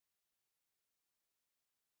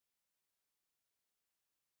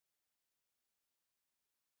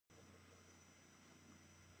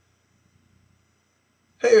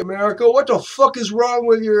Hey, America, what the fuck is wrong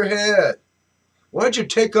with your head? Why don't you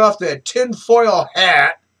take off that tinfoil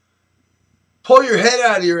hat, pull your head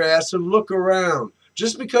out of your ass, and look around?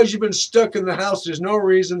 Just because you've been stuck in the house, there's no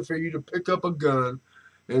reason for you to pick up a gun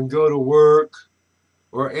and go to work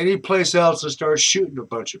or any place else and start shooting a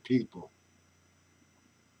bunch of people.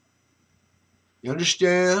 You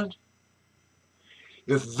understand?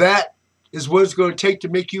 If that is what it's going to take to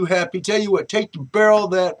make you happy, tell you what, take the barrel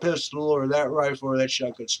of that pistol or that rifle or that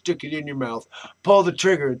shotgun, stick it in your mouth, pull the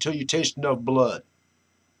trigger until you taste enough blood.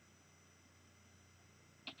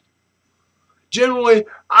 Generally,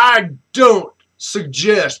 I don't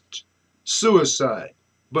suggest suicide.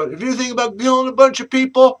 But if you think about killing a bunch of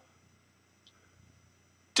people,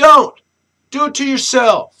 don't. Do it to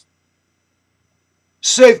yourself.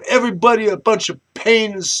 Save everybody a bunch of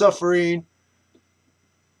pain and suffering.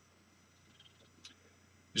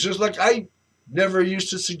 It's just like I never used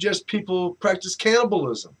to suggest people practice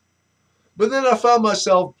cannibalism. But then I found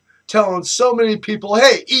myself telling so many people,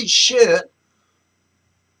 hey, eat shit.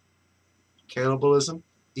 Cannibalism,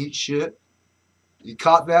 eat shit. You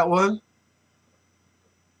caught that one?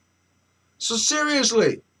 So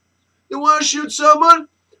seriously, you want to shoot someone?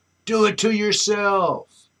 Do it to yourself.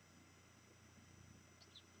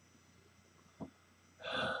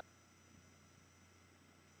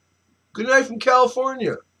 Good night from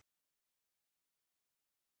California.